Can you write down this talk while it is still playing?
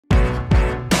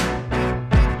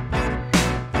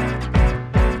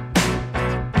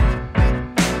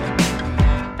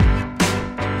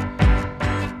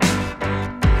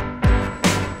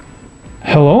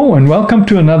and welcome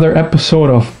to another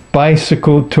episode of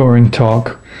Bicycle Touring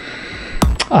Talk.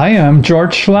 I am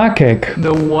Jorg Schlagheck,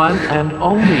 the one and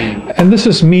only, and this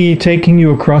is me taking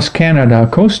you across Canada,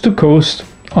 coast to coast,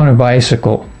 on a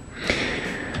bicycle.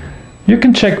 You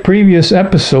can check previous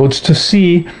episodes to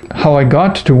see how I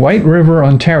got to White River,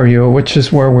 Ontario, which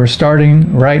is where we're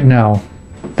starting right now.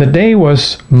 The day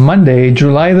was Monday,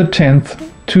 July the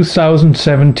 10th,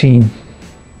 2017.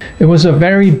 It was a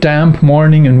very damp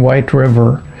morning in White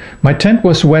River. My tent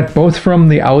was wet both from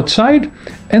the outside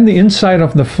and the inside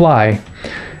of the fly.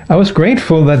 I was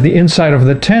grateful that the inside of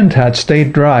the tent had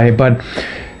stayed dry, but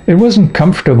it wasn't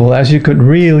comfortable as you could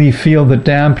really feel the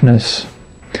dampness.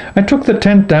 I took the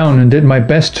tent down and did my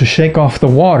best to shake off the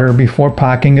water before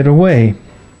packing it away.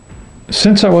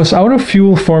 Since I was out of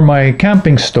fuel for my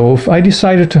camping stove, I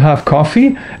decided to have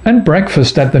coffee and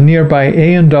breakfast at the nearby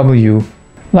A&W.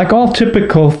 Like all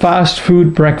typical fast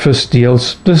food breakfast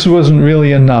deals, this wasn't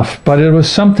really enough, but it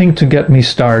was something to get me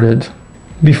started.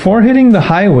 Before hitting the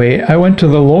highway, I went to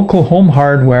the local Home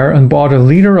Hardware and bought a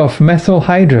liter of methyl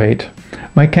hydrate,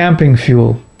 my camping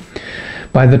fuel.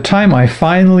 By the time I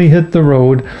finally hit the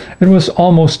road, it was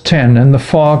almost 10 and the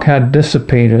fog had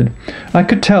dissipated. I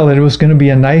could tell it was going to be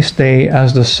a nice day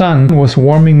as the sun was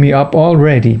warming me up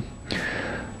already.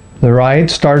 The ride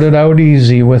started out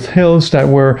easy with hills that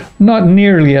were not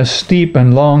nearly as steep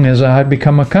and long as I had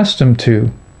become accustomed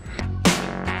to.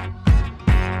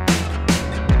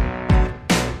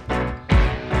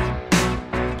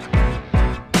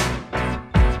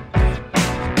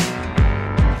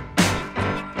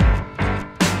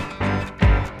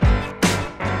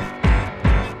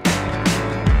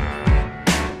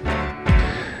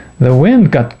 The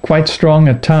wind got quite strong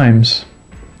at times.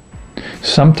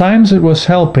 Sometimes it was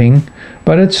helping,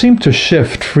 but it seemed to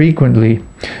shift frequently.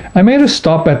 I made a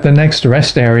stop at the next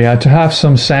rest area to have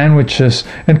some sandwiches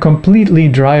and completely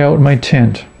dry out my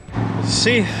tent.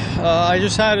 See, I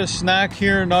just had a snack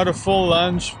here, not a full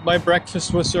lunch. My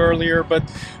breakfast was earlier, but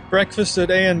breakfast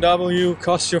at A&W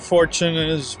costs you a fortune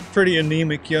and is pretty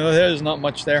anemic. You know, there's not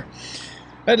much there.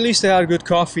 At least I had good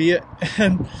coffee,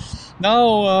 and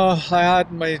now I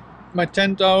had my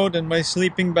tent out and my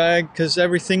sleeping bag because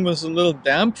everything was a little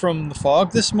damp from the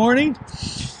fog this morning,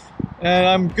 and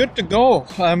I'm good to go.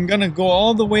 I'm gonna go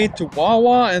all the way to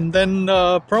Wawa and then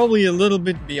probably a little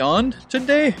bit beyond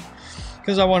today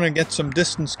because I want to get some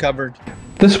distance covered.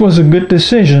 This was a good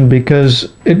decision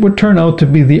because it would turn out to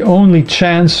be the only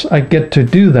chance I get to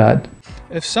do that.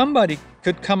 If somebody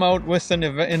could come out with an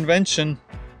invention,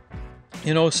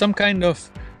 you know, some kind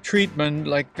of treatment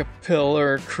like a pill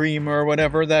or a cream or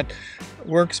whatever that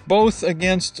works both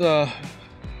against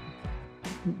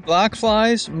black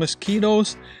flies,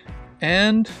 mosquitoes,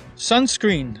 and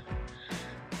sunscreen,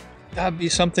 that'd be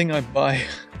something I'd buy.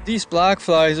 These black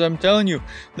flies, I'm telling you,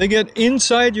 they get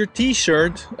inside your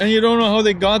t-shirt and you don't know how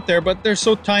they got there, but they're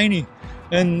so tiny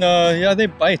and yeah, they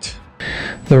bite.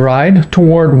 The ride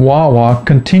toward Wawa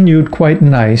continued quite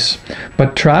nice,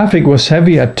 but traffic was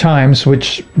heavy at times,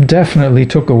 which definitely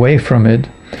took away from it.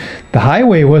 The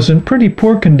highway was in pretty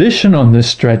poor condition on this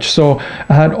stretch, so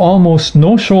I had almost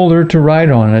no shoulder to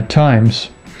ride on at times.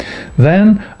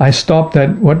 Then I stopped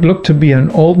at what looked to be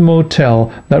an old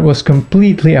motel that was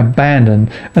completely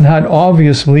abandoned and had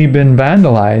obviously been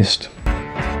vandalized.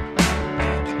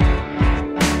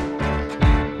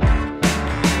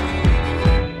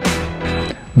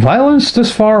 Violence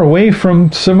this far away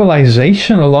from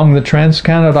civilization along the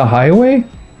Trans-Canada Highway?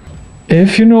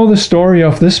 If you know the story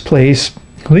of this place,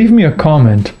 leave me a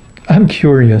comment. I'm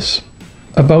curious.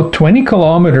 About 20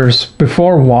 kilometers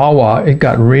before Wawa, it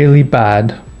got really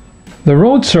bad. The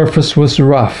road surface was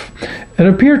rough. It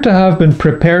appeared to have been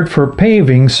prepared for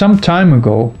paving some time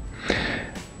ago.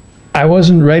 I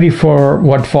wasn't ready for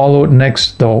what followed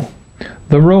next though.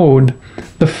 The road,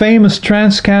 the famous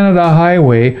Trans-Canada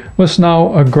Highway, was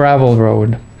now a gravel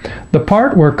road. The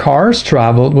part where cars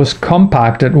traveled was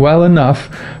compacted well enough,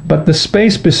 but the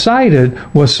space beside it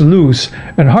was loose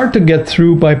and hard to get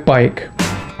through by bike.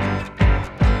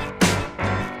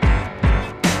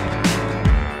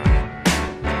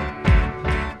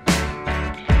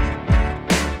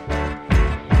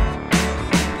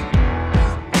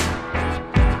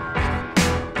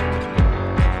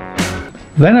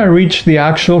 Then I reached the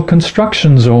actual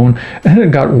construction zone and it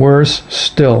got worse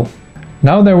still.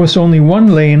 Now there was only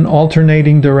one lane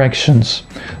alternating directions.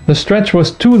 The stretch was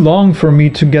too long for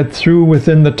me to get through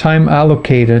within the time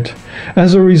allocated.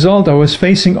 As a result, I was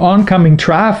facing oncoming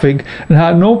traffic and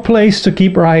had no place to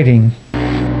keep riding.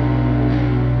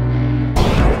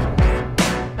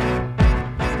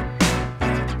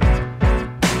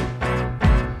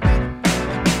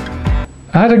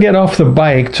 I had to get off the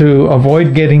bike to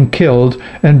avoid getting killed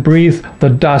and breathe the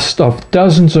dust of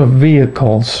dozens of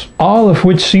vehicles, all of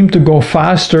which seemed to go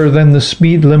faster than the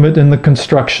speed limit in the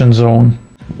construction zone.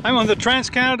 I'm on the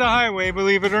Trans-Canada Highway,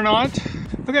 believe it or not.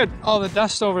 Look at all the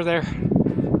dust over there.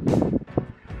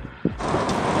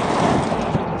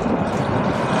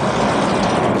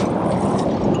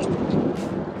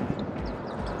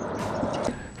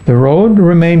 The road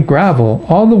remained gravel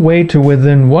all the way to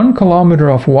within 1 kilometer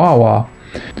of Wawa.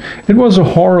 It was a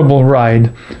horrible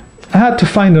ride. I had to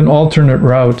find an alternate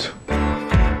route.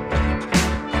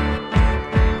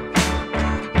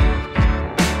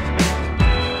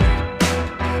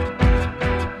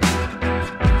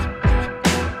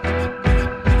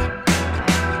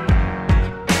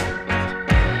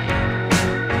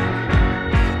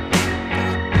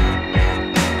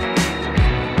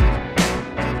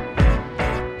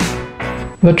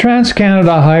 The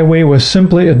Trans-Canada Highway was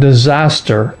simply a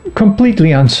disaster,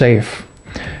 completely unsafe.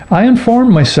 I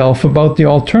informed myself about the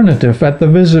alternative at the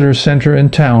visitor center in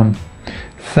town.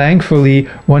 Thankfully,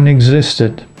 one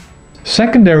existed.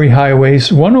 Secondary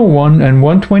highways 101 and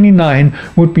 129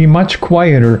 would be much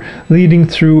quieter, leading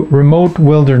through remote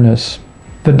wilderness.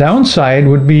 The downside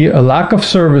would be a lack of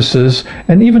services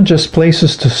and even just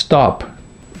places to stop.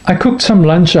 I cooked some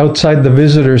lunch outside the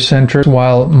visitor center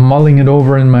while mulling it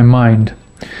over in my mind.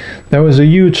 There was a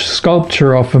huge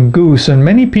sculpture of a goose and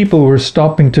many people were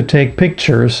stopping to take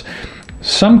pictures.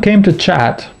 Some came to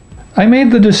chat. I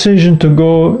made the decision to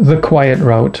go the quiet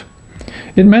route.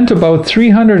 It meant about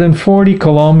 340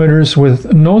 kilometers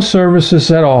with no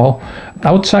services at all,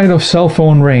 outside of cell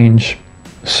phone range.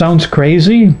 Sounds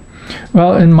crazy?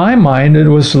 Well, in my mind it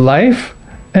was life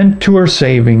and tour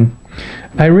saving.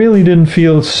 I really didn't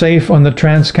feel safe on the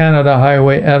Trans-Canada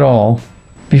Highway at all.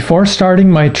 Before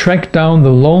starting my trek down the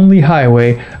lonely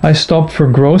highway, I stopped for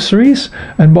groceries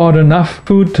and bought enough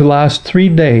food to last 3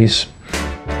 days.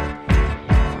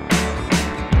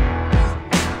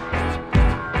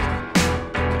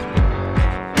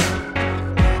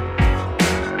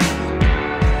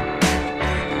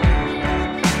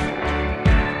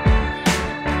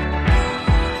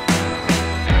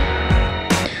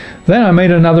 Then I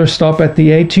made another stop at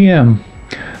the ATM.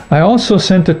 I also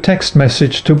sent a text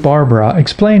message to Barbara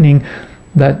explaining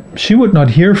that she would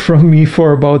not hear from me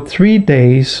for about 3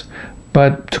 days,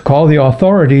 but to call the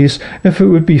authorities if it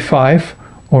would be 5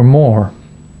 or more.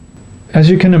 As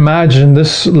you can imagine,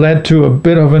 this led to a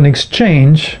bit of an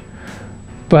exchange,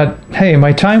 but hey,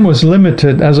 my time was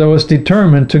limited as I was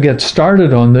determined to get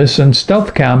started on this and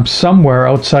stealth camp somewhere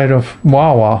outside of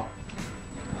Wawa.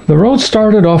 The road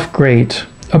started off great.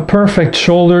 A perfect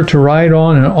shoulder to ride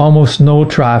on and almost no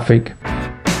traffic.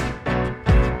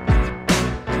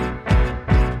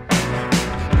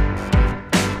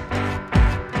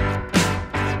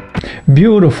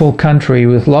 Beautiful country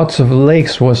with lots of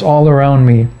lakes was all around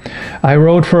me. I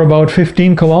rode for about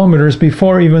 15 kilometers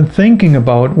before even thinking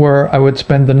about where I would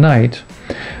spend the night.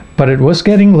 But it was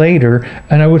getting later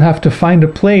and I would have to find a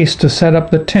place to set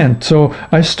up the tent, so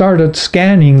I started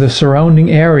scanning the surrounding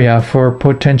area for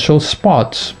potential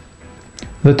spots.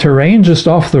 The terrain just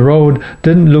off the road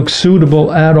didn't look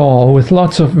suitable at all, with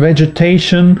lots of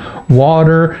vegetation,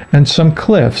 water, and some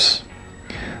cliffs.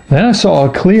 Then I saw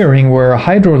a clearing where a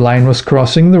hydro line was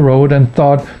crossing the road and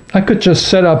thought I could just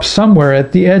set up somewhere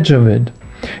at the edge of it.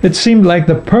 It seemed like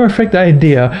the perfect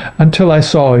idea until I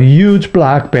saw a huge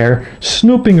black bear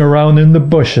snooping around in the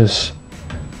bushes.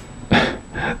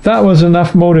 That was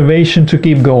enough motivation to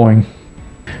keep going.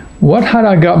 What had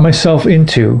I got myself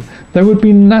into? There would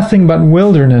be nothing but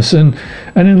wilderness, and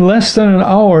in less than an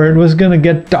hour it was going to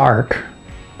get dark.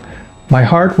 My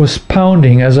heart was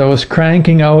pounding as I was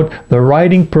cranking out the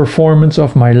riding performance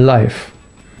of my life.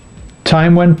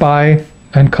 Time went by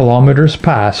and kilometers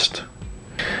passed.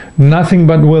 Nothing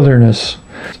but wilderness.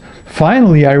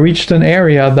 Finally, I reached an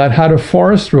area that had a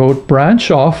forest road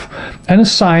branch off and a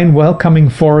sign welcoming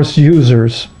forest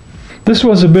users. This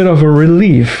was a bit of a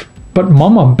relief, but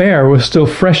Mama Bear was still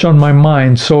fresh on my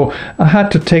mind, so I had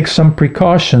to take some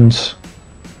precautions.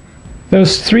 There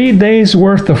was 3 days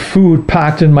worth of food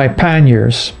packed in my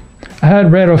panniers. I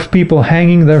had read of people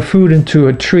hanging their food into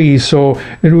a tree so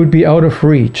it would be out of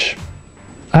reach.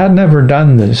 I had never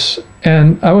done this,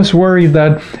 and I was worried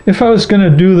that if I was going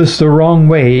to do this the wrong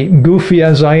way, goofy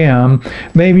as I am,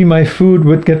 maybe my food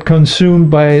would get consumed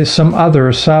by some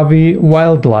other savvy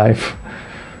wildlife.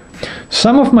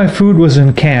 Some of my food was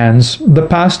in cans, the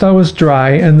pasta was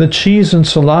dry, and the cheese and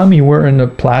salami were in a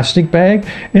plastic bag,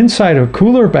 inside a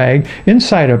cooler bag,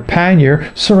 inside a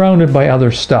pannier, surrounded by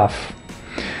other stuff.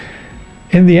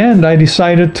 In the end, I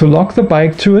decided to lock the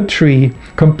bike to a tree,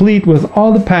 complete with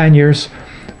all the panniers,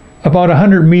 about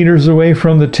 100 meters away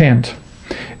from the tent.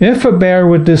 If a bear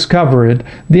would discover it,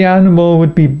 the animal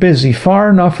would be busy far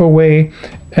enough away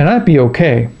and I'd be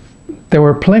okay. There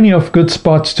were plenty of good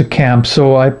spots to camp,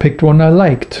 so I picked one I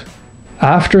liked.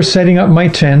 After setting up my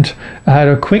tent, I had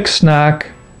a quick snack,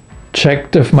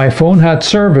 checked if my phone had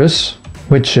service,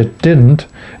 which it didn't,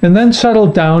 and then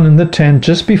settled down in the tent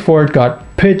just before it got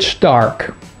pitch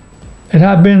dark. It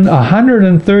had been a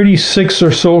 136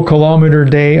 or so kilometer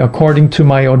day according to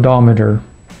my odometer.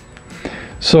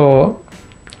 So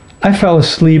I fell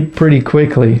asleep pretty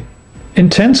quickly.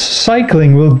 Intense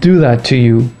cycling will do that to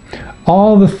you.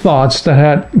 All the thoughts that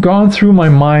had gone through my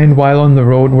mind while on the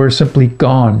road were simply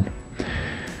gone.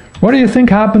 What do you think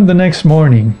happened the next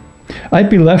morning? I'd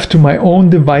be left to my own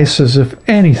devices if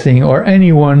anything or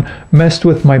anyone messed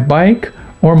with my bike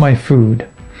or my food.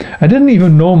 I didn't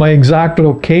even know my exact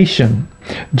location,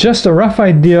 just a rough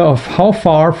idea of how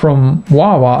far from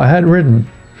Wawa I had ridden.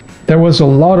 There was a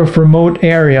lot of remote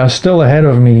area still ahead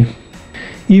of me.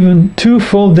 Even 2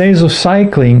 full days of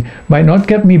cycling might not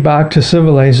get me back to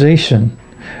civilization.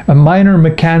 A minor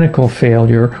mechanical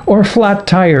failure or flat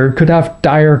tire could have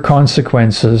dire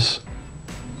consequences.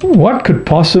 What could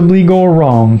possibly go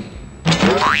wrong?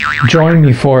 Join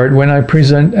me for it when I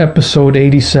present episode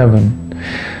 87.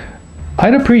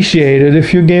 I'd appreciate it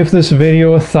if you gave this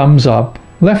video a thumbs up,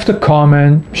 left a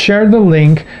comment, shared the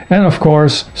link, and of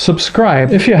course,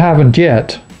 subscribe if you haven't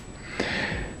yet.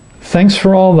 Thanks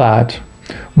for all that.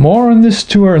 More on this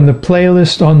tour in the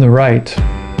playlist on the right.